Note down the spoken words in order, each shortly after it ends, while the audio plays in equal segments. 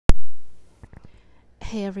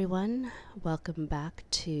Hey everyone, welcome back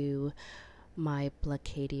to my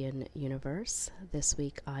Blacadian universe. This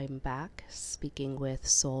week I'm back speaking with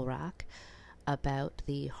Soul Rack about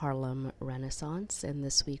the Harlem Renaissance, and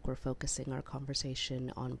this week we're focusing our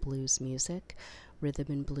conversation on blues music, rhythm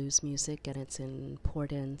and blues music, and its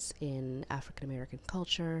importance in African American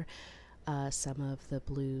culture, some of the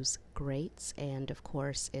blues greats, and of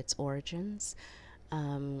course its origins.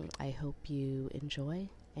 I hope you enjoy,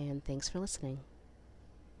 and thanks for listening.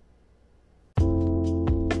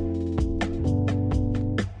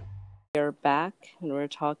 We're back and we're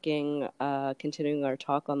talking, continuing our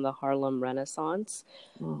talk on the Harlem Renaissance.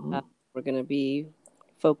 We're going to be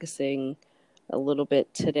focusing a little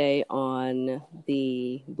bit today on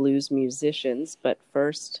the blues musicians, but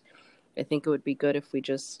first, I think it would be good if we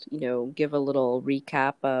just, give a little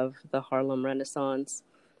recap of the Harlem Renaissance,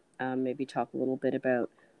 maybe talk a little bit about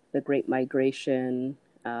the Great Migration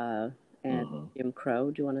and Jim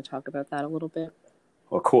Crow. Do you want to talk about that a little bit?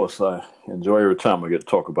 Of course, I enjoy every time I get to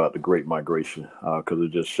talk about the Great Migration because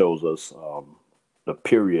it just shows us the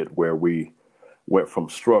period where we went from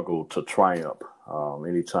struggle to triumph.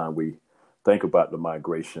 Anytime we think about the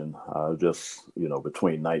migration,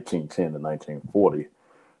 between 1910 and 1940,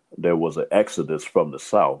 there was an exodus from the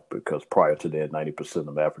South because prior to that, 90%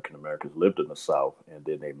 of African Americans lived in the South, and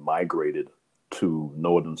then they migrated to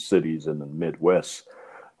northern cities in the Midwest,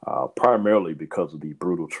 primarily because of the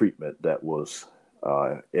brutal treatment that was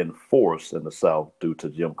enforced in the South due to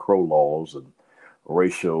Jim Crow laws and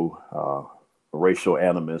racial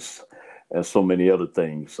animus and so many other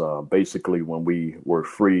things. Basically, when we were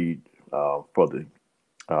freed during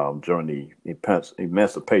the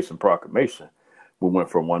Emancipation Proclamation, we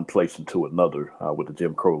went from one place into another with the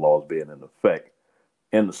Jim Crow laws being in effect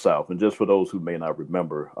in the South. And just for those who may not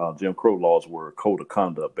remember, Jim Crow laws were a code of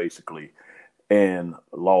conduct, basically, and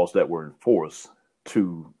laws that were enforced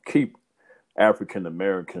to keep African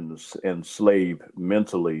Americans enslaved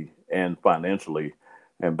mentally and financially.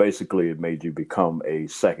 And basically, it made you become a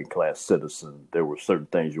second-class citizen. There were certain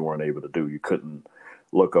things you weren't able to do. You couldn't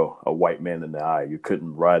look a white man in the eye. You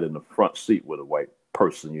couldn't ride in the front seat with a white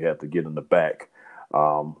person. You had to get in the back.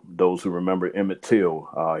 Those who remember Emmett Till,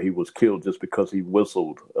 he was killed just because he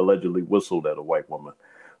allegedly whistled at a white woman.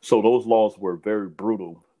 So those laws were very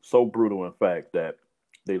brutal, so brutal, in fact, that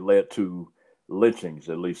they led to lynchings.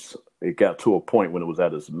 At least it got to a point when it was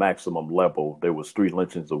at its maximum level. There was 3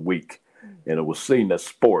 lynchings a week, and it was seen as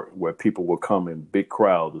sport where people would come in big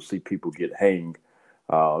crowds to see people get hanged.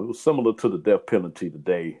 It was similar to the death penalty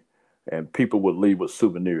today, and people would leave with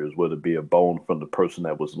souvenirs, whether it be a bone from the person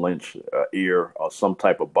that was lynched, ear, or some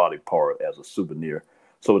type of body part as a souvenir.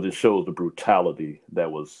 So it just shows the brutality that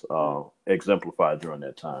was exemplified during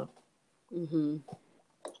that time. Mm-hmm.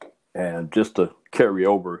 And just to carry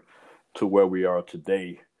over to where we are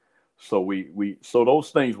today. So so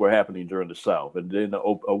those things were happening during the South, and then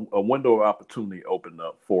a window of opportunity opened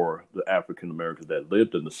up for the African Americans that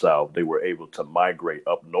lived in the South. They were able to migrate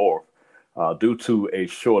up north due to a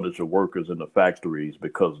shortage of workers in the factories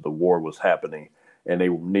because the war was happening, and they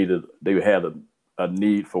had a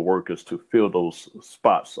need for workers to fill those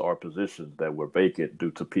spots or positions that were vacant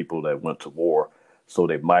due to people that went to war. So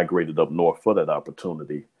they migrated up north for that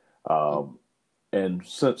opportunity. And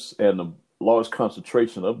the large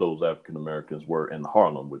concentration of those African Americans were in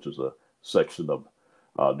Harlem, which is a section of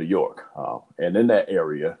New York. And in that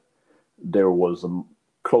area, there was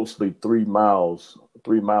closely 3 miles,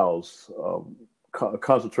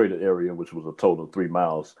 concentrated area, which was a total of 3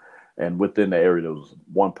 miles. And within the area, there was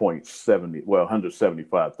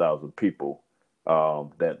 175,000 people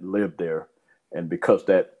that lived there. And because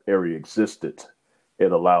that area existed,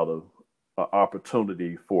 it allowed an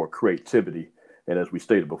opportunity for creativity. And as we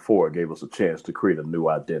stated before, it gave us a chance to create a new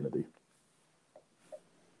identity.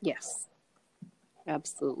 Yes,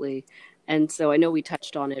 absolutely. And so I know we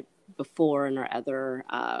touched on it before in our other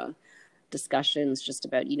discussions just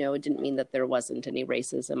about, it didn't mean that there wasn't any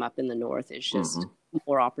racism up in the North. It's just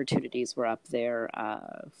more opportunities were up there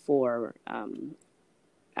for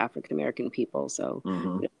African-American people. So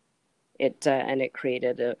it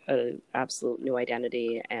created a absolute new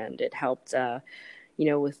identity, and it helped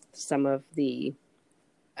with some of the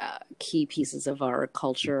key pieces of our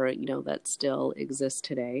culture, that still exist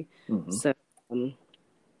today.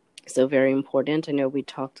 So very important. I know we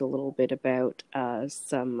talked a little bit about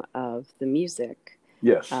some of the music.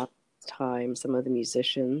 Yes. Some of the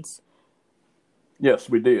musicians. Yes,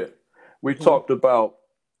 we did. We talked about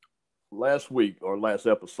last week or last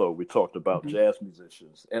episode, we talked about jazz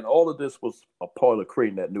musicians, and all of this was a part of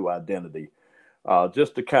creating that new identity.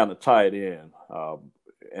 Just to kind of tie it in,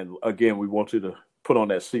 and again, we want you to put on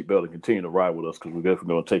that seatbelt and continue to ride with us, because we're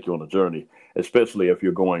definitely going to take you on a journey, especially if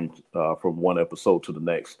you're going from one episode to the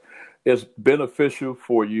next. It's beneficial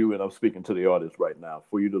for you, and I'm speaking to the audience right now,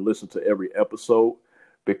 for you to listen to every episode,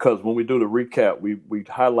 because when we do the recap, we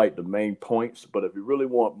highlight the main points. But if you really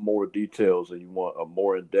want more details and you want a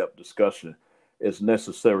more in-depth discussion, it's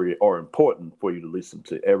necessary or important for you to listen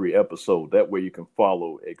to every episode. That way you can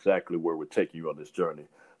follow exactly where we're taking you on this journey.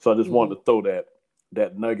 So I just wanted to throw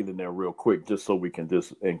that nugget in there real quick, just so we can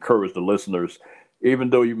just encourage the listeners.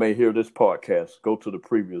 Even though you may hear this podcast, go to the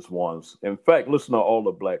previous ones. In fact, listen to all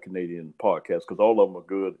the Black Canadian podcasts, because all of them are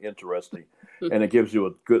good, interesting, and it gives you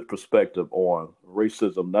a good perspective on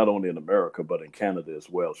racism, not only in America, but in Canada as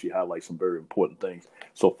well. She highlights some very important things.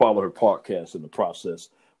 So follow her podcast in the process.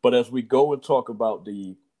 But as we go and talk about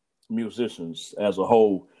the musicians as a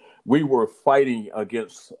whole, we were fighting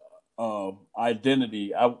against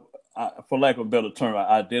identity, for lack of a better term,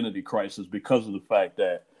 identity crisis, because of the fact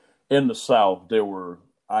that in the South, there were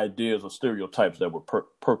ideas or stereotypes that were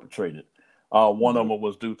perpetrated. One of them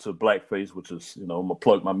was due to blackface, which is, I'm going to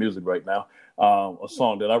plug my music right now, a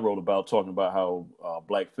song that I wrote about talking about how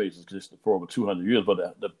blackface existed for over 200 years.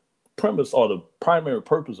 But the premise or the primary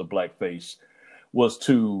purpose of blackface was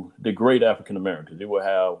to degrade African Americans. They would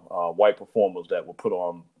have white performers that would put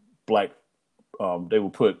on they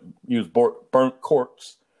would use burnt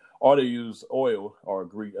corks, or they use oil or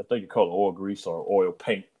grease. I think you call it oil grease or oil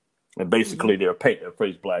paint. And basically they'll paint their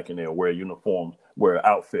face black, and they'll wear uniforms, wear an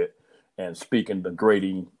outfit, and speak in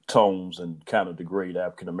degrading tones and kind of degrade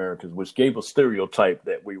African Americans, which gave a stereotype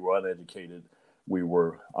that we were uneducated. We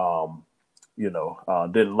were,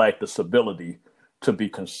 didn't lack the stability to be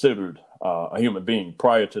considered a human being.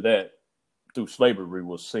 Prior to that, through slavery,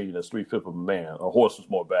 was seen as 3/5 of a man. A horse was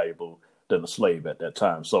more valuable than a slave at that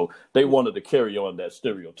time. So they wanted to carry on that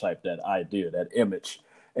stereotype, that idea, that image.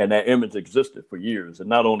 And that image existed for years. And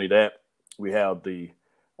not only that, we have the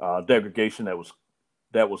degradation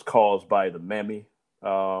that was caused by the mammy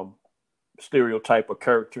stereotype of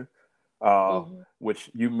character, which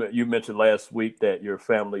you mentioned last week that your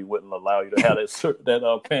family wouldn't allow you to have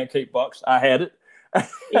that pancake box. I had it.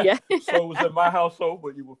 Yeah. So it was in my household,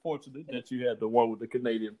 but you were fortunate that you had the one with the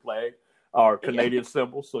Canadian flag or Canadian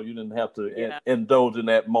symbol, so you didn't have to indulge in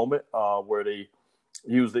that moment where they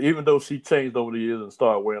used it, even though she changed over the years and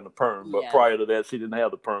started wearing the perm. But prior to that, she didn't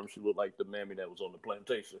have the perm. She looked like the mammy that was on the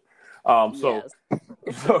plantation.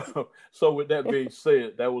 So with that being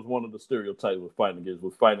said, that was one of the stereotypes we're fighting against.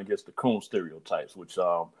 We're fighting against the coon stereotypes, which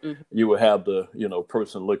you would have the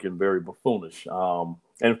person looking very buffoonish.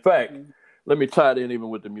 In fact, let me tie it in even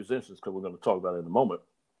with the musicians, because we're going to talk about it in a moment.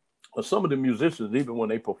 But some of the musicians, even when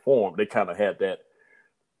they performed, they kind of had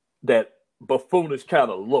that buffoonish kind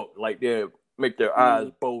of look, like they make their eyes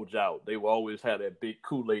bulge out. They will always have that big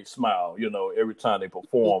Kool-Aid smile, every time they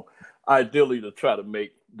perform, ideally to try to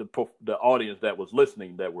make the audience that was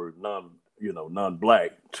listening, that were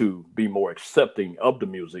non-black, to be more accepting of the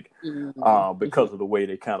music because of the way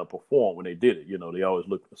they kind of perform when they did it. They always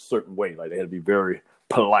looked a certain way, like they had to be very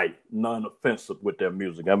polite, non-offensive with their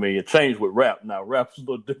music. I mean, it changed with rap. Now, rap's a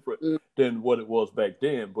little different than what it was back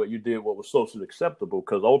then, but you did what was socially acceptable,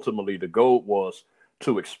 because ultimately the goal was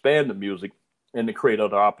to expand the music and to create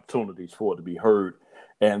other opportunities for it to be heard.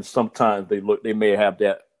 And sometimes they may have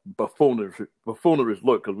that buffoonish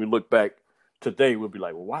look, because we look back today, we'll be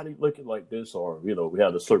like, well, why are they looking like this? Or, we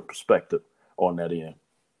have a certain perspective on that end.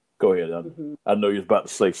 Go ahead. I know you're about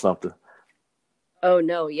to say something. Oh,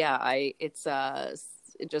 no. Yeah. It's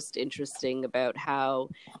just interesting about how,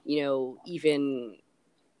 even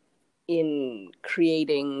in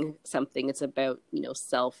creating something, it's about,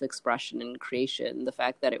 self-expression and creation. The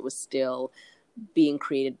fact that it was still being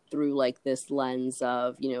created through like this lens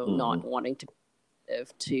of, not wanting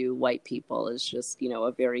to white people is just,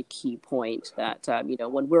 a very key point that,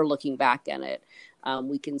 when we're looking back at it,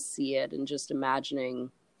 we can see it, and just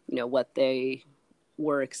imagining, what they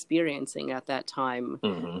were experiencing at that time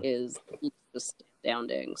is just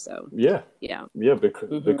astounding. So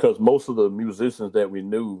because most of the musicians that we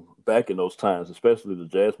knew back in those times, especially the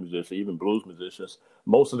jazz musicians, even blues musicians,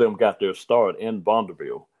 most of them got their start in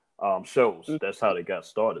vaudeville shows. That's how they got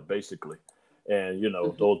started, basically. And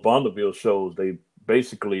those vaudeville shows, they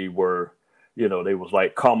basically were, they was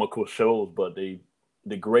like comical shows, but they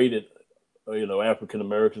degraded African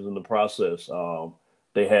Americans in the process.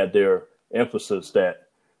 They had their emphasis that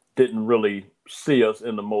didn't really see us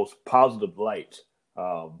in the most positive light.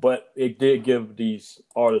 But it did give these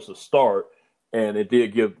artists a start, and it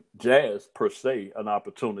did give jazz per se an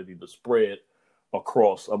opportunity to spread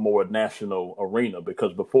across a more national arena,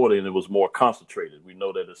 because before then it was more concentrated. We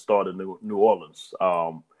know that it started in New Orleans.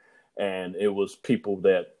 and it was people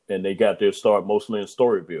and they got their start mostly in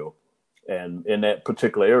Storyville. And in that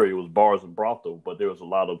particular area, it was bars and brothel, but there was a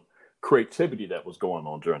lot of creativity that was going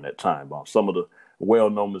on during that time. Some of the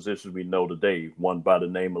well-known musicians we know today, one by the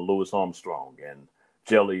name of Louis Armstrong and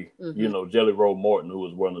Jelly, Jelly Roll Morton, who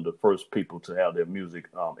was one of the first people to have their music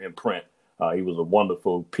in print. He was a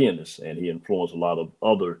wonderful pianist, and he influenced a lot of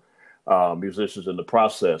other musicians in the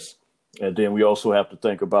process. And then we also have to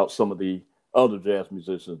think about some of the other jazz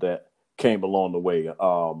musicians that came along the way.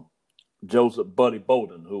 Joseph Buddy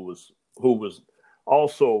Bolden, who was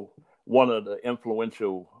also one of the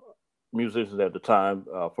influential musicians at the time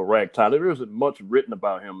for ragtime. There isn't much written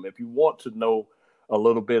about him. If you want to know a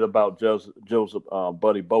little bit about Joseph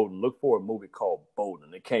Buddy Bolden, look for a movie called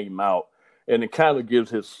Bolden. It came out, and it kind of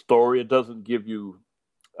gives his story. It doesn't give you.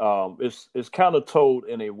 It's kind of told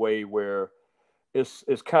in a way where it's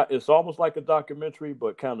almost like a documentary,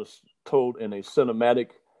 but kind of told in a cinematic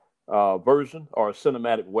version or a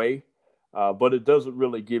cinematic way. But it doesn't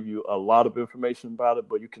really give you a lot of information about it,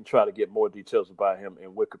 but you can try to get more details about him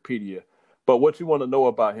in Wikipedia. But what you want to know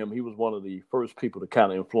about him, he was one of the first people to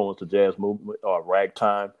kind of influence the jazz movement or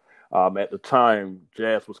ragtime. At the time,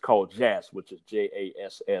 jazz was called jazz, which is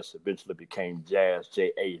Jass, eventually became jazz, Jazz.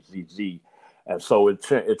 And so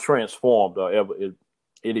it transformed,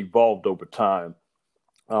 it evolved over time.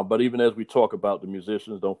 But even as we talk about the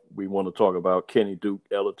musicians, we want to talk about Kenny Duke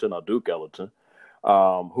Ellington,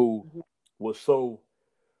 who was so,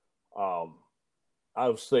 I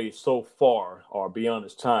would say, so far or beyond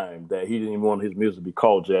his time that he didn't even want his music to be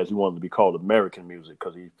called jazz. He wanted to be called American music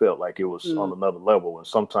because he felt like it was on another level. And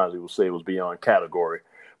sometimes he would say it was beyond category.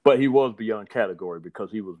 But he was beyond category because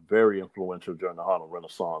he was very influential during the Harlem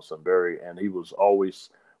Renaissance and he was always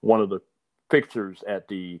one of the fixtures at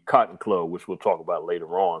the Cotton Club, which we'll talk about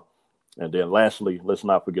later on. And then lastly, let's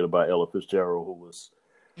not forget about Ella Fitzgerald, who was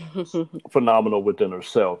phenomenal within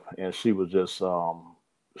herself, and she was just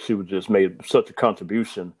made such a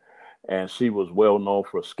contribution, and she was well known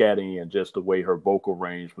for scatting and just the way her vocal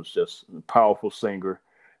range was just a powerful singer,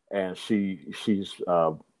 and she's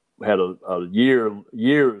had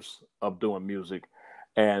years of doing music,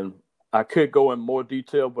 and I could go in more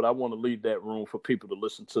detail, but I want to leave that room for people to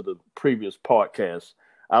listen to the previous podcast.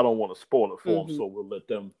 I don't want to spoil it for them, so we'll let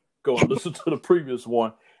them go and listen to the previous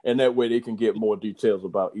one. And that way they can get more details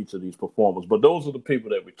about each of these performers. But those are the people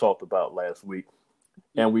that we talked about last week.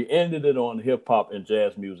 And we ended it on hip hop and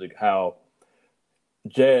jazz music, how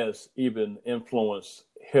jazz even influenced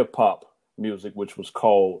hip hop music, which was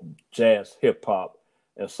called jazz hip hop.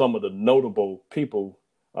 And some of the notable people,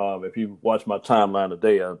 if you watch my timeline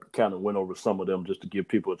today, I kind of went over some of them just to give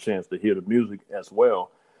people a chance to hear the music as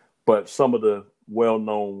well. But some of the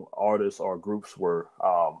well-known artists or groups were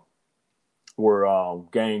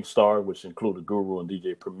Gang Starr, which included Guru and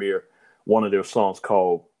DJ Premier. One of their songs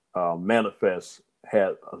called Manifest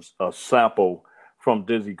had a sample from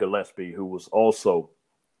Dizzy Gillespie, who was also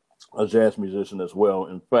a jazz musician as well.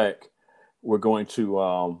 In fact, we're going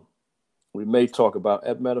to, we may talk about,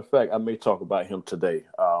 as a matter of fact, I may talk about him today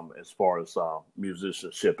as far as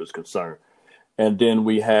musicianship is concerned. And then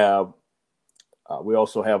we also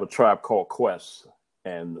have a Tribe Called Quest,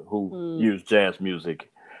 and who used jazz music.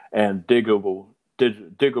 And Diggable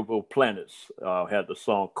Planets had the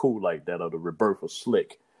song Cool Like That, or The Rebirth of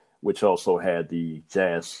Slick, which also had the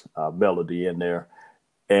jazz melody in there.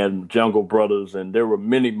 And Jungle Brothers, and there were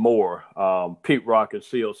many more. Pete Rock and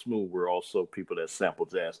CL Smooth were also people that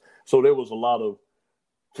sampled jazz. So there was a lot of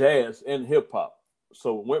jazz and hip hop.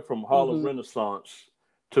 So it went from Harlem Renaissance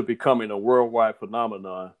to becoming a worldwide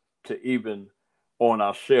phenomenon to even on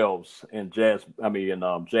our shelves in jazz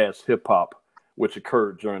hip hop, which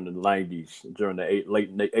occurred during the 90s, during the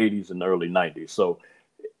late 80s and early 90s. So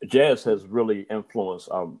jazz has really influenced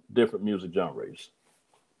different music genres.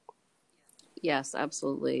 Yes,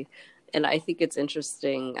 absolutely. And I think it's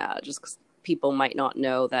interesting, just 'cause people might not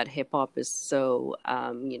know that hip hop is so,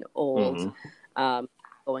 old,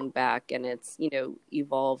 going back, and it's,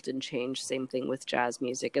 evolved and changed. Same thing with jazz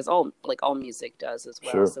music, as all music does as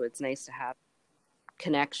well. Sure. So it's nice to have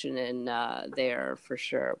connection in there for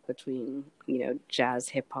sure between jazz,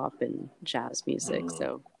 hip hop, and jazz music.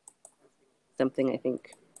 So something I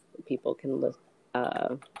think people can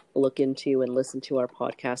look into and listen to our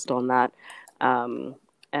podcast on that.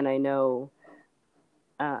 And I know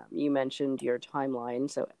you mentioned your timeline,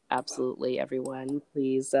 so absolutely everyone,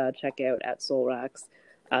 please check out at Soulrack's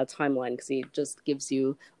timeline, because he just gives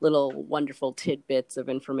you little wonderful tidbits of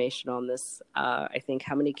information on this. I think,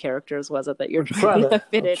 how many characters was it that you're trying to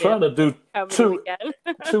fit it in? Trying to do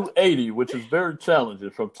 280, which is very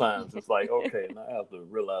challenging sometimes. It's like, okay, now I have to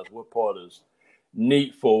realize what part is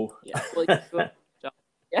needful. Yeah. Well, you do a good job.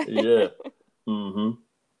 Yeah. Yeah. hmm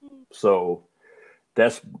So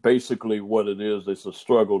that's basically what it is. It's a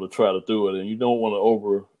struggle to try to do it, and you don't want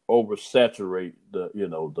to oversaturate the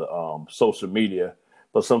social media.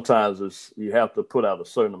 But sometimes you have to put out a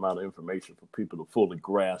certain amount of information for people to fully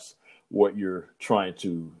grasp what you're trying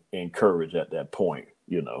to encourage at that point.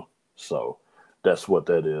 So that's what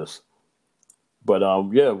that is. But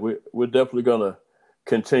yeah, we're definitely gonna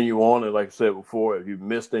continue on. And like I said before, if you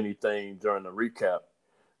missed anything during the recap,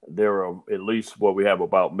 there are at least what we have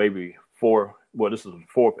about maybe four. Well, this is the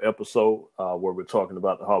fourth episode where we're talking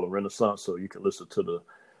about the Harlem Renaissance. So you can listen to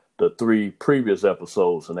the three previous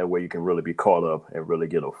episodes, and that way you can really be caught up and really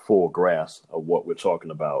get a full grasp of what we're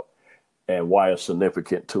talking about and why it's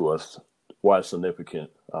significant to us, why it's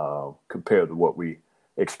significant compared to what we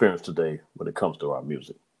experience today when it comes to our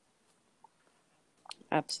music.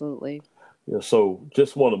 Absolutely. Yeah, so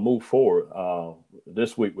just want to move forward.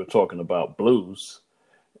 This week we're talking about blues,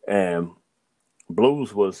 and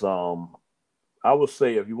blues was, I would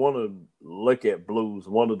say, if you want to look at blues,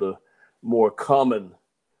 one of the more common,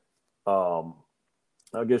 I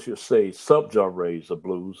guess you'd say, subgenres of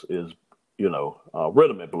blues is,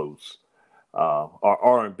 rhythm and blues, or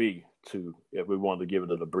R&B, to if we wanted to give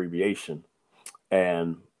it an abbreviation.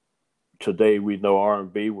 And today we know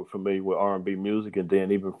R&B. We're familiar with R&B music, and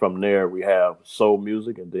then even from there we have soul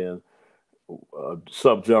music, and then a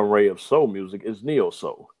subgenre of soul music is neo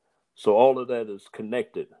soul. So all of that is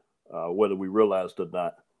connected, whether we realize it or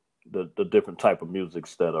not. The different type of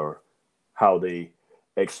musics that are how they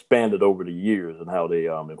expanded over the years and how they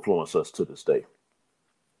influence us to this day.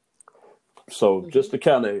 So just to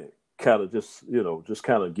just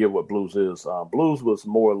kind of give what blues is. Blues was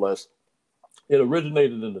more or less, it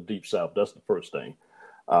originated in the Deep South. That's the first thing.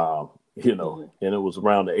 And it was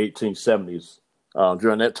around the 1870s.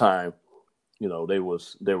 During that time, there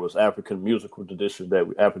was African musical tradition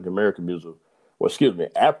that African American music,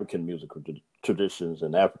 African musical traditions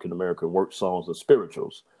and African American work songs and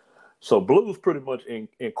spirituals. So blues pretty much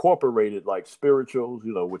incorporated like spirituals,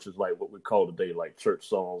 which is like what we call today like church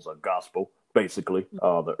songs or gospel, basically,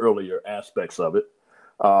 the earlier aspects of it.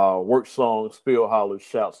 Work songs, field hollers,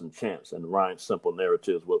 shouts, and chants, and rhyme simple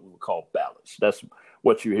narratives, what we would call ballads. That's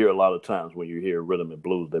what you hear a lot of times when you hear rhythm and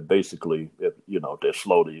blues. They're basically, if they're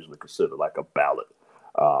slow, they're usually considered like a ballad.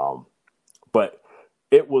 But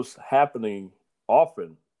it was happening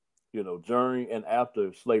often, during and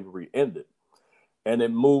after slavery ended. And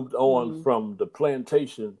it moved on from the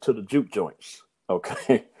plantation to the juke joints,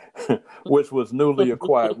 okay, which was newly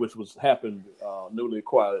acquired, newly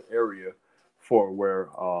acquired area for where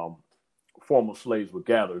former slaves would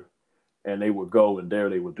gather, and they would go, and there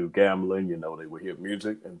they would do gambling. They would hear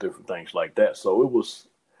music and different things like that. So it was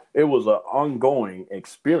an ongoing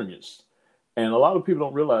experience, and a lot of people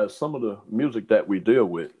don't realize some of the music that we deal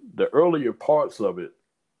with. The earlier parts of it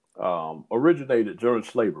originated during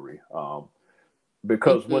slavery,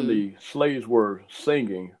 because when the slaves were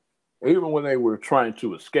singing, even when they were trying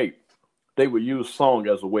to escape, they would use song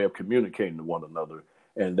as a way of communicating to one another,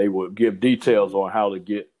 and they would give details on how to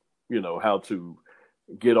get, how to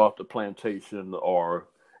get off the plantation, or,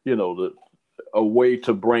 a way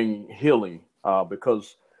to bring healing,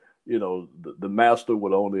 because, the master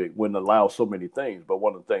wouldn't allow so many things, but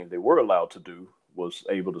one of the things they were allowed to do was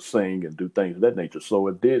able to sing and do things of that nature. So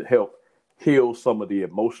it did help heal some of the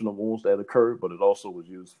emotional wounds that occurred, but it also was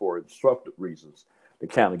used for instructive reasons to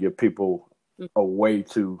kind of give people a way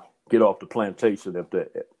to get off the plantation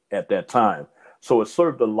at that time. So it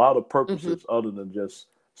served a lot of purposes other than just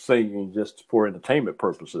singing just for entertainment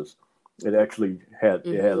purposes. It actually had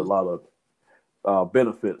a lot of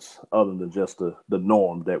benefits other than just the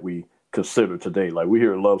norm that we consider today. Like we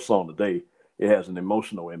hear a love song today, it has an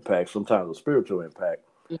emotional impact, sometimes a spiritual impact.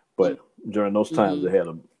 But during those times, it had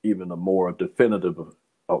even a more definitive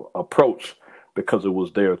approach, because it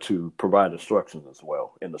was there to provide instructions as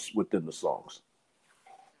well within the songs.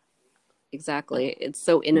 Exactly. It's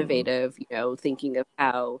so innovative, thinking of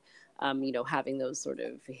how, having those sort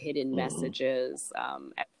of hidden messages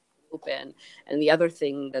open. And the other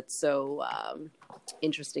thing that's so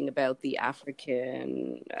interesting about the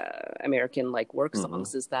African American like work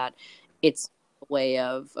songs is that it's a way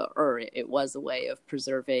of, or it was a way of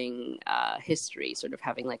preserving history, sort of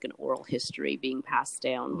having like an oral history being passed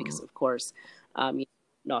down, because of course,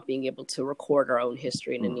 not being able to record our own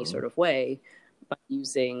history in any sort of way, but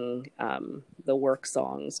using the work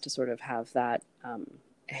songs to sort of have that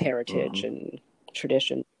heritage and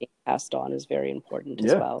tradition being passed on is very important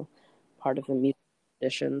as well. Part of the music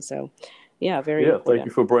tradition. So, very important. Thank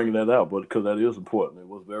you for bringing that out, but because that is important. It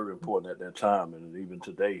was very important at that time, and even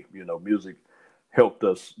today, music helped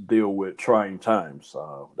us deal with trying times.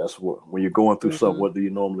 That's what, when you're going through something, Mm-hmm. what do you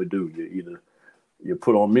normally do? You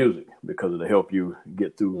put on music because it'll help you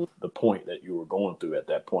get through the point that you were going through at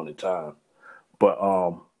that point in time. But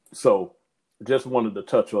so just wanted to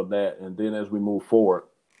touch on that, and then as we move forward,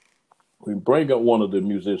 we bring up one of the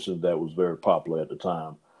musicians that was very popular at the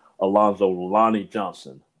time, Alonzo Lonnie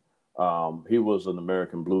Johnson. He was an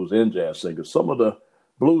American blues and jazz singer. Some of the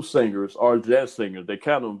blues singers or jazz singers, they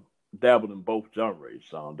kind of dabbled in both genres.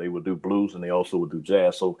 They would do blues and they also would do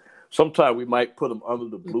jazz. So sometimes we might put them under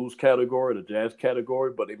the blues category, the jazz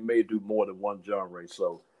category, but they may do more than one genre.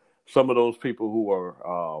 So some of those people who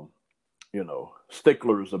are,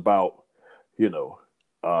 sticklers about,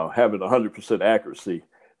 having 100% accuracy,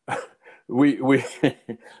 we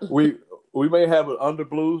we we may have it under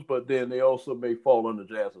blues, but then they also may fall under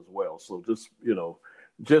jazz as well. So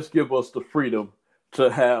just give us the freedom to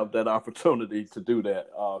have that opportunity to do that.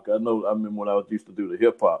 I know. I mean, when I used to do the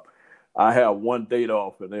hip hop, I have one date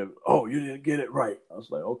off, and then, oh, you didn't get it right. I was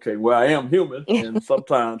like, okay, well, I am human, and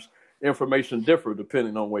sometimes information differ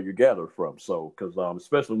depending on where you gather from. So, because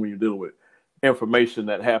especially when you're dealing with information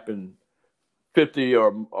that happened 50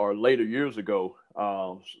 or later years ago,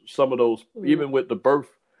 some of those, Mm-hmm. even with the birth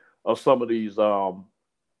of some of these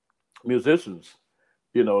musicians,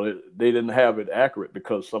 they didn't have it accurate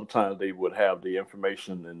because sometimes they would have the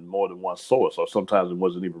information in more than one source, or sometimes it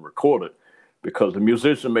wasn't even recorded because the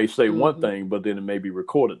musician may say one Mm-hmm. thing, but then it may be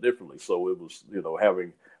recorded differently. So it was,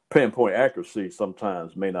 having pinpoint accuracy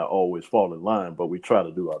sometimes may not always fall in line, but we try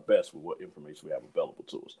to do our best with what information we have available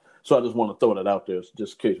to us. So I just want to throw that out there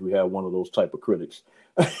just in case we have one of those type of critics.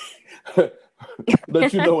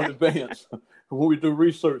 Let you know in advance. When we do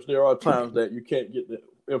research, there are times that you can't get the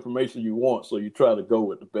information you want, so you try to go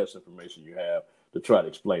with the best information you have to try to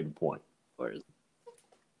explain the point. Or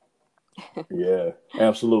Yeah,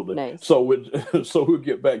 absolutely. nice. So so we'll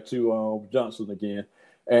get back to Johnson again,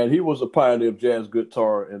 and he was a pioneer of jazz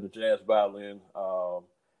guitar and the jazz violin,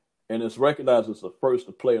 and is recognized as the first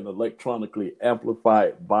to play an electronically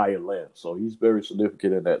amplified violin. So he's very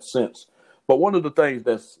significant in that sense. But one of the things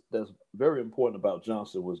that's very important about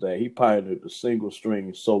Johnson was that he pioneered the single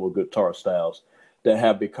string solo guitar styles that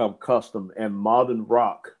have become custom in modern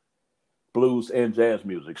rock, blues, and jazz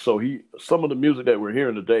music. So some of the music that we're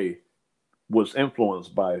hearing today was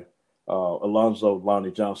influenced by Alonzo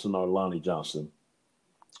Lonnie Johnson or Lonnie Johnson.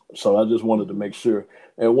 So I just wanted to Mm-hmm. make sure.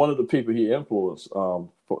 And one of the people he influenced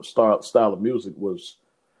for style of music was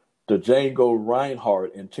the Django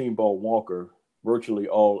Reinhardt and T-Bone Walker, virtually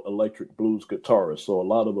all electric blues guitarists. So a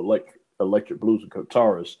lot of electric blues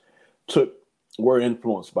guitarists took were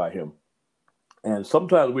influenced by him. And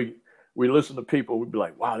sometimes we listen to people, we'd be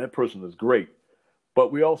like, wow, that person is great.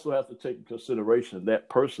 But we also have to take into consideration that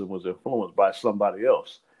person was influenced by somebody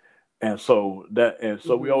else. And so we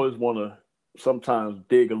Mm-hmm. always want to sometimes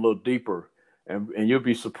dig a little deeper, and you'll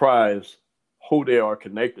be surprised who they are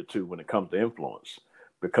connected to when it comes to influence,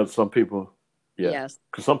 because some people, yeah, Yes.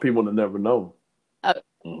 because some people will never know. Uh,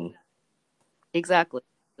 Hmm. exactly.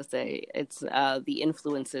 To say it's the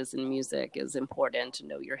influences in music is important to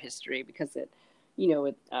know your history because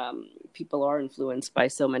people are influenced by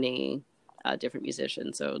so many different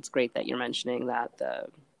musicians. So it's great that you're mentioning that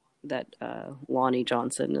Lonnie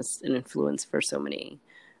Johnson is an influence for so many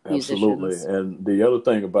Absolutely. musicians. And the other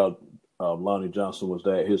thing about Lonnie Johnson was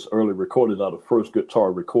that his early recordings are the first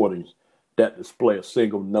guitar recordings that display a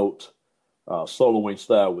single note soloing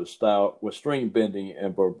style with string bending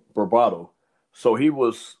and vibrato. So he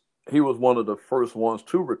was one of the first ones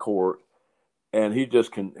to record, and he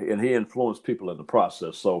influenced people in the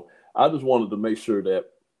process. So I just wanted to make sure that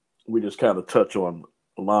we just kind of touch on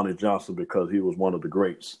Lonnie Johnson because he was one of the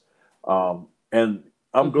greats. And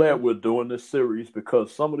I'm Mm-hmm. glad we're doing this series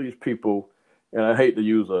because some of these people, and I hate to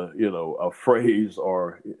use a phrase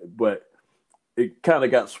but it kind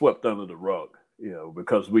of got swept under the rug,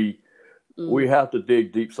 because we Mm-hmm. have to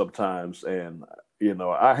dig deep sometimes. And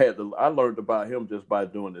I learned about him just by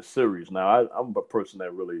doing this series. Now I'm a person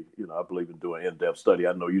that really, I believe in doing in-depth study.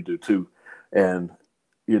 I know you do too, and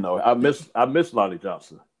I miss Lonnie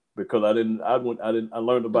Johnson because I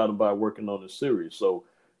learned about him by working on this series. So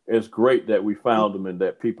it's great that we found him and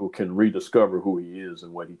that people can rediscover who he is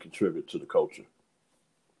and what he contributed to the culture.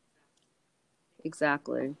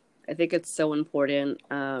 Exactly. I think it's so important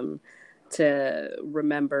to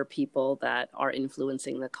remember people that are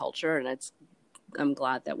influencing the culture, and I'm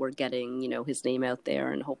glad that we're getting his name out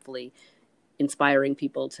there, and hopefully inspiring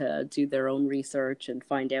people to do their own research and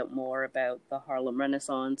find out more about the Harlem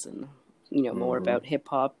Renaissance and more Hmm. about hip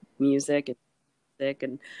hop music and music.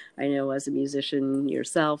 And I know as a musician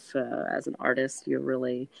yourself, as an artist, you're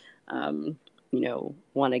really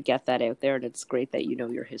want to get that out there. And it's great that you know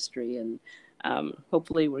your history, and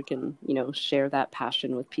hopefully we can, share that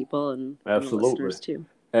passion with people and the Absolutely. listeners too.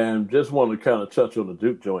 And just want to kind of touch on the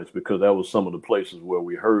juke joints because that was some of the places where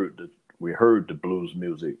we heard the blues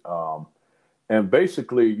music. And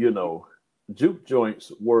basically, juke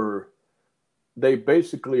joints they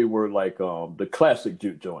basically were like the classic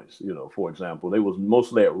juke joints. For example, they was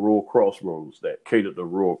mostly at rural crossroads that catered the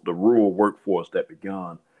rural workforce that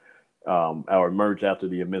began our emerge after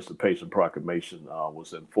the Emancipation Proclamation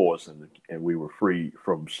was enforced and we were free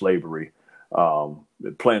from slavery.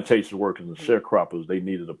 The plantation workers and sharecroppers, they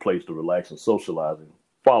needed a place to relax and socialize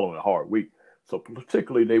following a hard week. So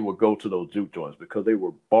particularly they would go to those juke joints because they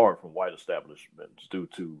were barred from white establishments due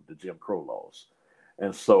to the Jim Crow laws.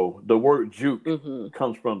 And so the word juke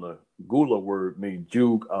comes from the Gula word, meaning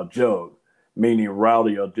jug or jug, meaning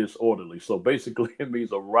rowdy or disorderly. So basically it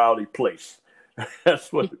means a rowdy place.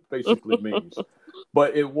 That's what it basically means.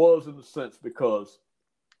 But it was in a sense because,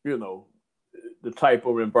 the type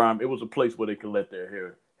of environment, it was a place where they could let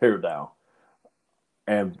their hair down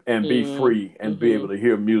and be free and be able to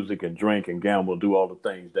hear music and drink and gamble, do all the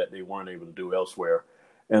things that they weren't able to do elsewhere.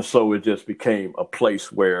 And so it just became a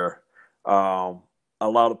place where a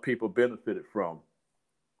lot of people benefited from.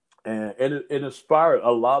 And it inspired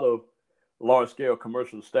a lot of large-scale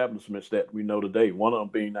commercial establishments that we know today, one of them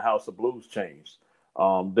being the House of Blues chains.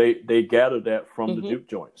 They gathered that from the juke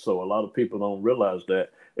joint. So a lot of people don't realize that.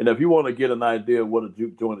 And if you want to get an idea of what a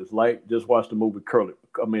juke joint is like, just watch the movie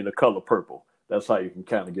The Color Purple. That's how you can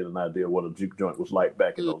kind of get an idea of what a juke joint was like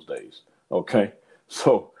back in those days. Okay?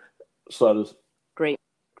 So this great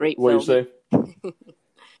what film. You say?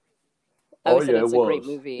 It was a great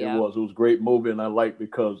movie. Yeah. It was a great movie, and I liked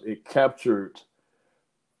because it captured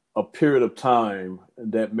a period of time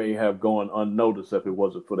that may have gone unnoticed if it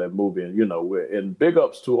wasn't for that movie. And, and big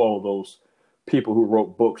ups to all those people who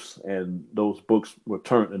wrote books, and those books were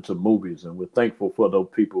turned into movies. And we're thankful for those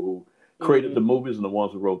people who created the movies and the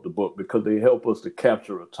ones who wrote the book, because they help us to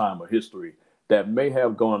capture a time of history that may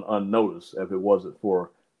have gone unnoticed if it wasn't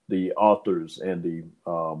for the authors and the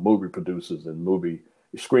movie producers and movie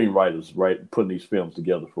screenwriters, right, putting these films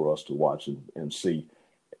together for us to watch and see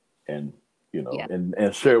and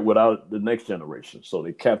and share it without the next generation. So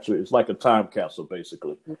they capture, it's like a time capsule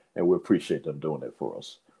basically, and we appreciate them doing it for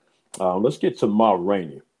us. Let's get to Ma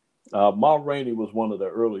Rainey. Ma Rainey was one of the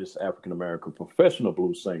earliest African-American professional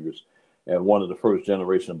blues singers and one of the first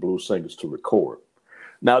generation blues singers to record.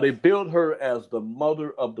 Now they billed her as the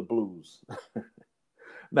mother of the blues.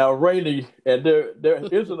 Now, Rainey, and there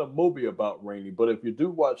isn't a movie about Rainey, but if you do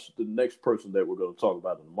watch the next person that we're going to talk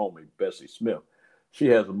about in a moment, Bessie Smith, she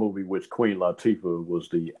has a movie which Queen Latifah was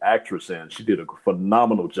the actress in. She did a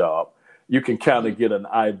phenomenal job. You can kind of get an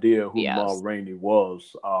idea who Ma Rainey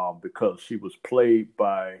was because she was played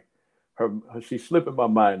by her. She's slipping my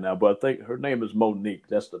mind now, but I think her name is Monique.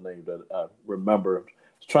 That's the name that I remember. I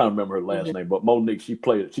was trying to remember her last name, but Monique, she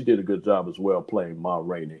did a good job as well playing Ma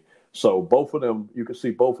Rainey. So both of them, you can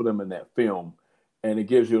see both of them in that film, and it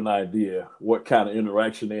gives you an idea what kind of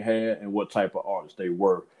interaction they had and what type of artists they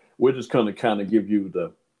were. We're just going to kind of give you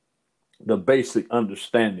the basic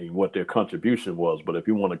understanding what their contribution was. But if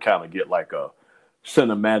you want to kind of get like a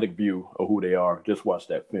cinematic view of who they are, just watch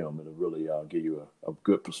that film. It'll really give you a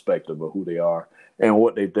good perspective of who they are and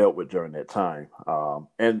what they dealt with during that time.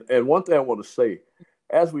 And one thing I want to say,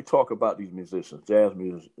 as we talk about these musicians, jazz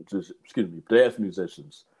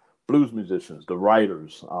musicians, blues musicians, the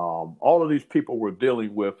writers, all of these people were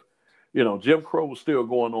dealing with, Jim Crow was still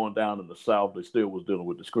going on down in the South. They still was dealing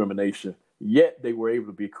with discrimination, yet they were able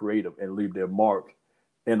to be creative and leave their mark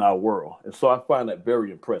in our world. And so I find that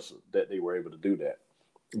very impressive that they were able to do that.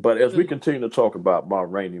 But as we continue to talk about Ma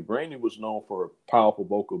Rainey, Rainey was known for her powerful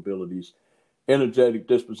vocal abilities, energetic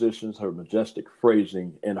dispositions, her majestic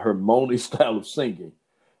phrasing, and her moany style of singing.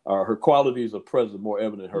 Her qualities are present more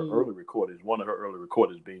evident in her early recordings, one of her early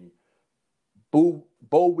recordings being Boll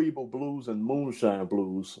Weevil Blues and Moonshine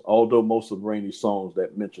Blues, although most of Rainey's songs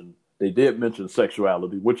they did mention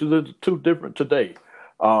sexuality, which is too different today.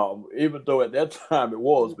 Even though at that time it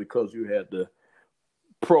was, because you had the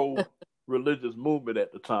pro-religious movement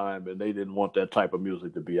at the time, and they didn't want that type of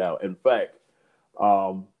music to be out. In fact,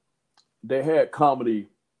 they had comedy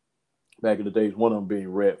back in the days, one of them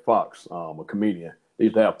being Red Fox, a comedian. They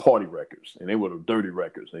used to have party records, and they were the dirty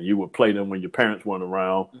records, and you would play them when your parents weren't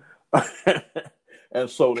around. And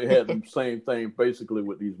so they had the same thing basically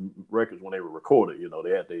with these records when they were recorded.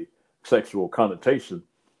 They had the sexual connotation,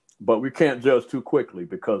 but we can't judge too quickly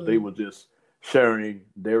because they were just sharing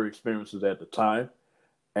their experiences at the time.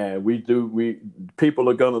 And people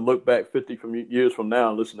are going to look back 50 years from now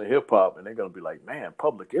and listen to hip hop, and they're going to be like, man,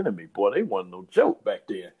 Public Enemy, boy, they wasn't no joke back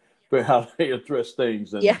then for how they address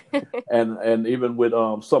things. Yeah. And even with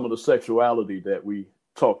some of the sexuality that we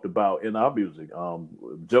talked about in our music.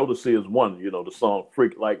 Jodeci is one, the song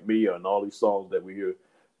Freak Like Me and all these songs that we hear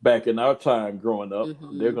back in our time growing up.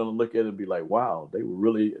 Mm-hmm. They're going to look at it and be like, wow, they were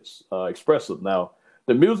really expressive. Now,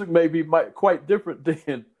 the music may be quite different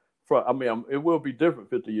then. It will be different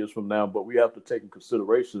 50 years from now, but we have to take in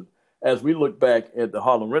consideration as we look back at the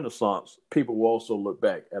Harlem Renaissance, people will also look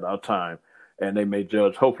back at our time and they may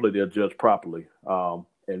judge, hopefully they'll judge properly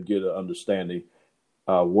and get an understanding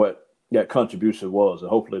what that contribution was. And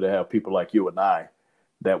hopefully they have people like you and I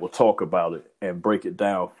that will talk about it and break it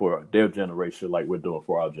down for their generation like we're doing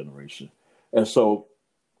for our generation. And so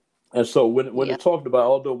when they talked about,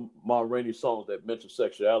 although Ma Rainey's songs that mention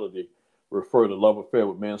sexuality refer to love affair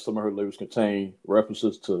with men, some of her lyrics contain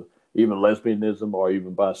references to even lesbianism or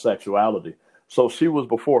even bisexuality. So she was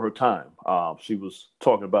before her time. She was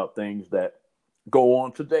talking about things that go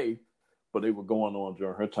on today, but they were going on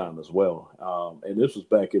during her time as well. And this was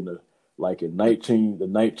back in the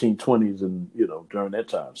 1920s and, during that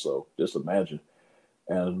time. So just imagine.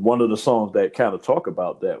 And one of the songs that kind of talk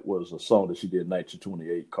about that was a song that she did in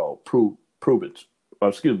 1928 called Prove It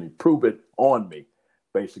On Me,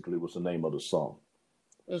 basically was the name of the song.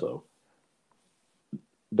 Mm-hmm. So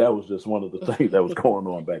that was just one of the things that was going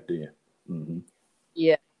on back then. Mm-hmm.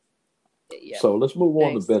 Yeah. So let's move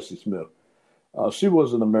on to Bessie Smith. She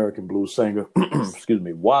was an American blues singer,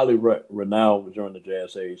 widely renowned during the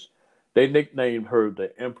Jazz Age. They nicknamed her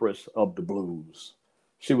the Empress of the Blues.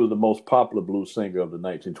 She was the most popular blues singer of the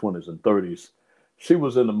 1920s and 30s. She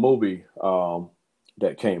was in a movie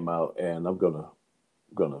that came out, and I'm gonna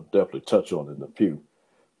definitely touch on it in a few.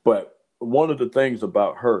 But one of the things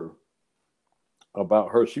about her,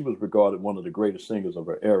 she was regarded one of the greatest singers of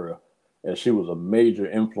her era, and she was a major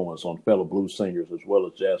influence on fellow blues singers as well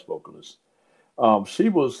as jazz vocalists.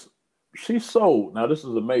 She sold, now this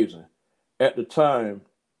is amazing, at the time,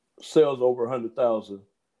 sales over 100,000.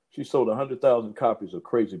 She sold 100,000 copies of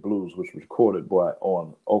Crazy Blues, which was recorded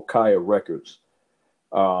on Okaya Records.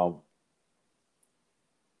 I'm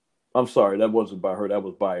sorry, that wasn't by her. That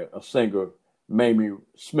was by a singer, Mamie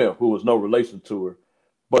Smith, who was no relation to her.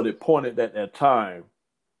 But it pointed at that time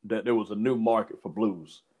that there was a new market for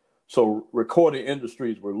blues. So recording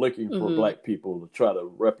industries were looking for Black people to try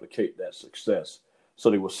to replicate that success.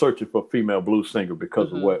 So they were searching for a female blues singer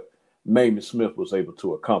because of what Mamie Smith was able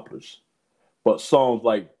to accomplish. But songs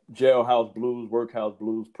like Jailhouse Blues, Workhouse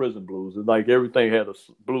Blues, Prison Blues, and like everything had a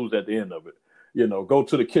blues at the end of it. Go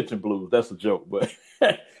to the kitchen blues. That's a joke, but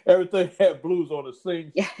everything had blues on it.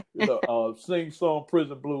 Sing song,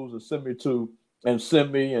 prison blues, and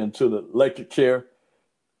send me into the electric chair.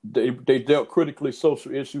 They dealt critically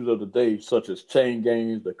social issues of the day, such as chain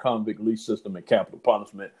gangs, the convict lease system, and capital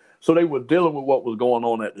punishment. So they were dealing with what was going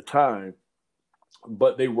on at the time,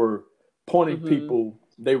 but they were pointing people.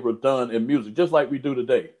 They were done in music, just like we do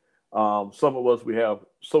today. Some of us, we have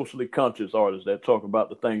socially conscious artists that talk about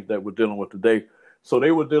the things that we're dealing with today. So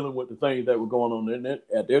they were dealing with the things that were going on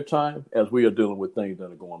at their time, as we are dealing with things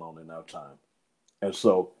that are going on in our time. And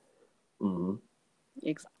so,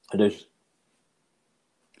 exactly.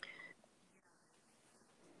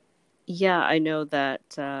 Yeah, I know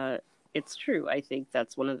that it's true. I think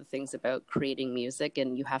that's one of the things about creating music,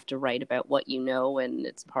 and you have to write about what you know, and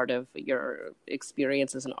it's part of your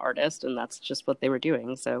experience as an artist, and that's just what they were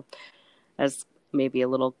doing. So as maybe a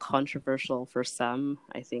little controversial for some,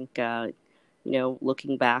 I think,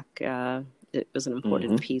 looking back, it was an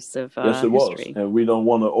important piece of yes, it history. was. And we don't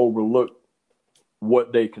want to overlook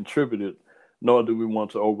what they contributed, nor do we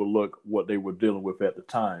want to overlook what they were dealing with at the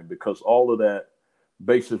time, because all of that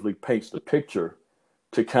basically paints the picture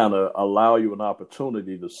to kind of allow you an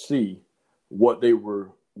opportunity to see what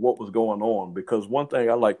was going on. Because one thing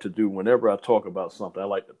I like to do whenever I talk about something, I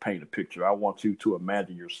like to paint a picture. I want you to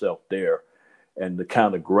imagine yourself there and to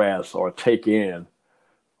kind of grasp or take in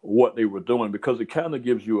what they were doing, because it kind of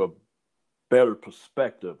gives you a better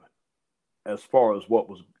perspective as far as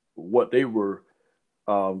what they were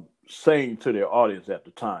saying to their audience at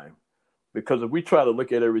the time. Because if we try to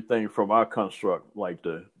look at everything from our construct, like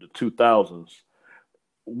the 2000s,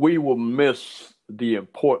 we will miss the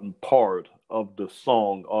important part of the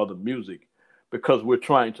song or the music, because we're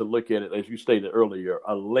trying to look at it, as you stated earlier,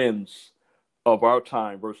 a lens of our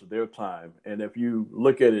time versus their time. And if you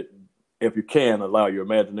look at it, if you can allow your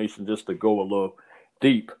imagination just to go a little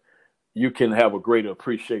deep, you can have a greater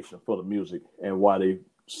appreciation for the music and why they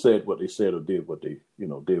said what they said or did what they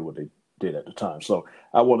did at the time. So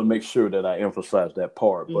I want to make sure that I emphasize that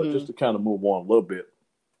part. But just to kind of move on a little bit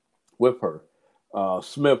with her,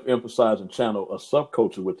 Smith emphasized and channeled a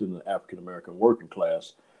subculture within the African American working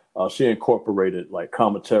class. She incorporated like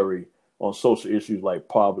commentary on social issues like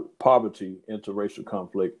poverty, interracial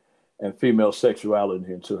conflict, and female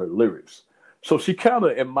sexuality into her lyrics. So she kind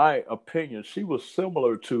of, in my opinion, she was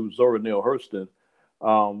similar to Zora Neale Hurston.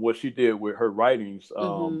 What she did with her writings,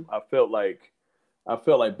 I felt like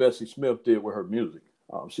Bessie Smith did with her music.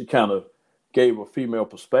 She kind of gave a female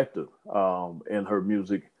perspective in her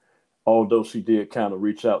music, although she did kind of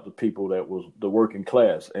reach out to people that was the working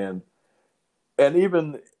class. And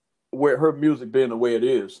even with her music being the way it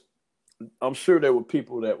is, I'm sure there were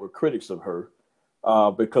people that were critics of her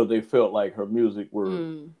because they felt like her music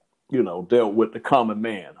were, dealt with the common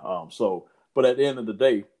man. But at the end of the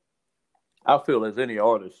day, I feel as any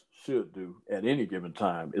artist should do at any given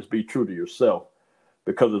time is be true to yourself,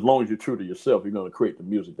 because as long as you're true to yourself, you're going to create the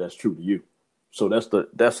music that's true to you. So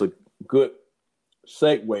that's a good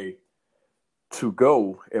segue to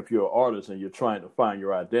go if you're an artist and you're trying to find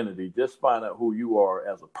your identity. Just find out who you are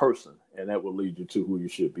as a person, and that will lead you to who you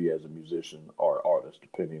should be as a musician or artist,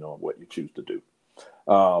 depending on what you choose to do.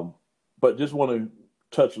 But just want to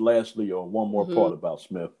touch lastly on one more part about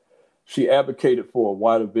Smith. She advocated for a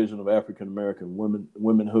wider vision of African American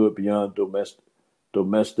womanhood beyond the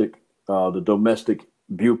domestic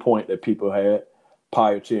viewpoint that people had,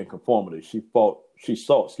 piety and conformity. She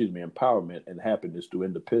sought empowerment and happiness through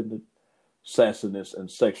independence, sassiness,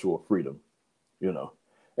 and sexual freedom.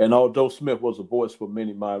 And although Smith was a voice for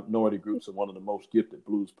many minority groups and one of the most gifted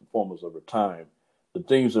blues performers of her time, the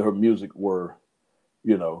themes of her music were,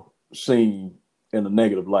 seen in a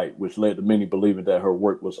negative light, which led to many believing that her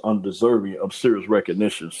work was undeserving of serious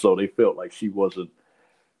recognition. So they felt like she wasn't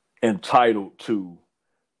entitled to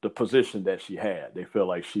the position that she had. They felt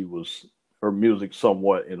like her music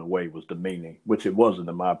somewhat in a way was demeaning, which it wasn't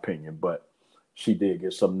in my opinion, but she did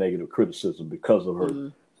get some negative criticism because of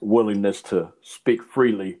her willingness to speak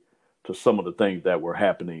freely to some of the things that were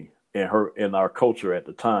happening in our culture at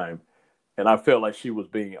the time. And I felt like she was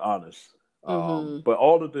being honest. But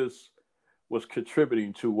all of this was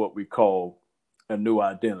contributing to what we call a new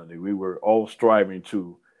identity. We were all striving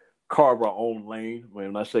to carve our own lane.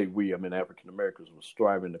 When I say we, I mean African Americans were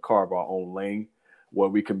striving to carve our own lane where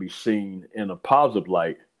we can be seen in a positive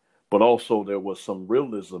light, but also there was some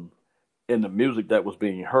realism in the music that was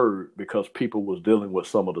being heard because people was dealing with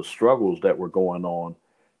some of the struggles that were going on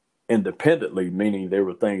independently, meaning there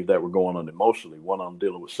were things that were going on emotionally. One of them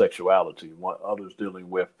dealing with sexuality, others dealing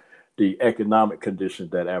with the economic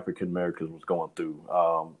conditions that African Americans was going through.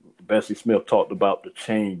 Bessie Smith talked about the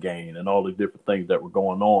chain gang and all the different things that were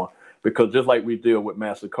going on, because just like we deal with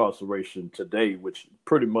mass incarceration today, which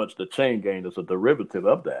pretty much the chain gang is a derivative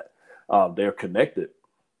of that. They're connected.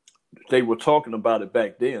 They were talking about it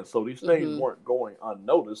back then. So these things weren't going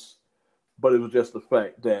unnoticed, but it was just the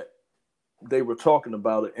fact that they were talking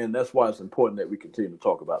about it. And that's why it's important that we continue to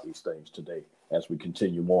talk about these things today as we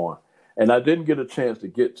continue on. And I didn't get a chance to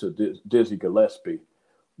get to Dizzy Gillespie,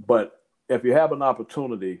 but if you have an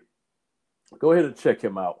opportunity, go ahead and check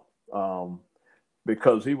him out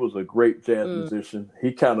because he was a great jazz musician.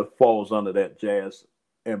 He kind of falls under that jazz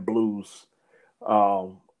and blues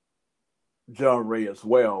genre as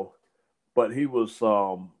well, but he was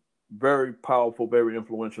very powerful, very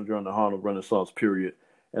influential during the Harlem Renaissance period.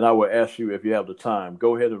 And I would ask you, if you have the time,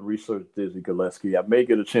 go ahead and research Dizzy Gillespie. I may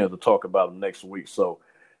get a chance to talk about him next week. So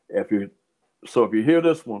if you hear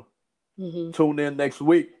this one, tune in next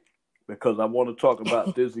week, because I want to talk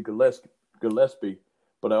about Dizzy Gillespie,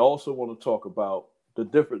 but I also want to talk about the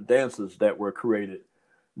different dances that were created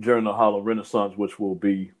during the Harlem Renaissance, which will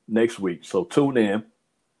be next week. So tune in,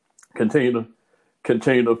 continue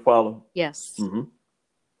to follow. Yes.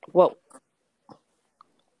 Well,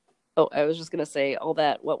 I was just going to say all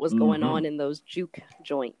that, what was going on in those juke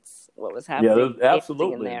joints, what was happening. Yeah,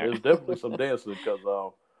 absolutely. There's definitely some dancing because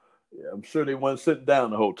I'm sure they weren't sitting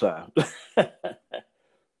down the whole time.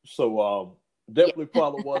 So definitely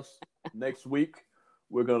follow us next week.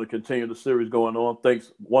 We're going to continue the series going on.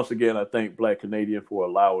 Thanks once again. I thank Black Canadian for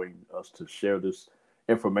allowing us to share this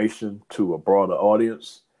information to a broader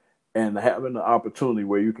audience and having the opportunity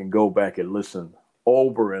where you can go back and listen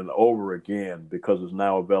over and over again, because it's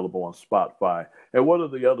now available on Spotify. And what are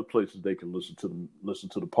the other places they can listen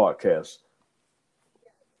to the podcast?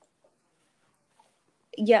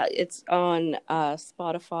 Yeah, it's on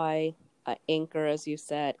Spotify, Anchor, as you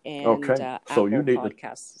said, and so Apple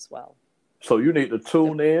Podcasts as well. So you need to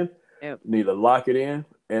tune in, need to lock it in,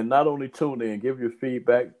 and not only tune in, give your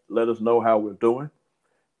feedback, let us know how we're doing,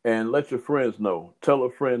 and let your friends know. Tell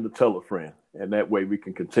a friend to tell a friend. And that way we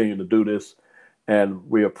can continue to do this. And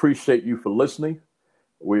we appreciate you for listening.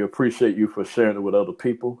 We appreciate you for sharing it with other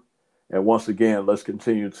people. And once again, let's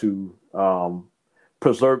continue to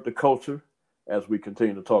preserve the culture as we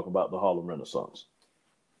continue to talk about the Harlem Renaissance.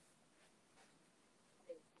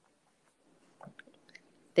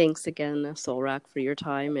 Thanks again, Solrak, for your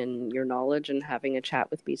time and your knowledge and having a chat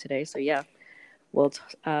with me today. So yeah,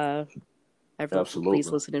 everyone, please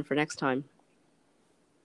listen in for next time.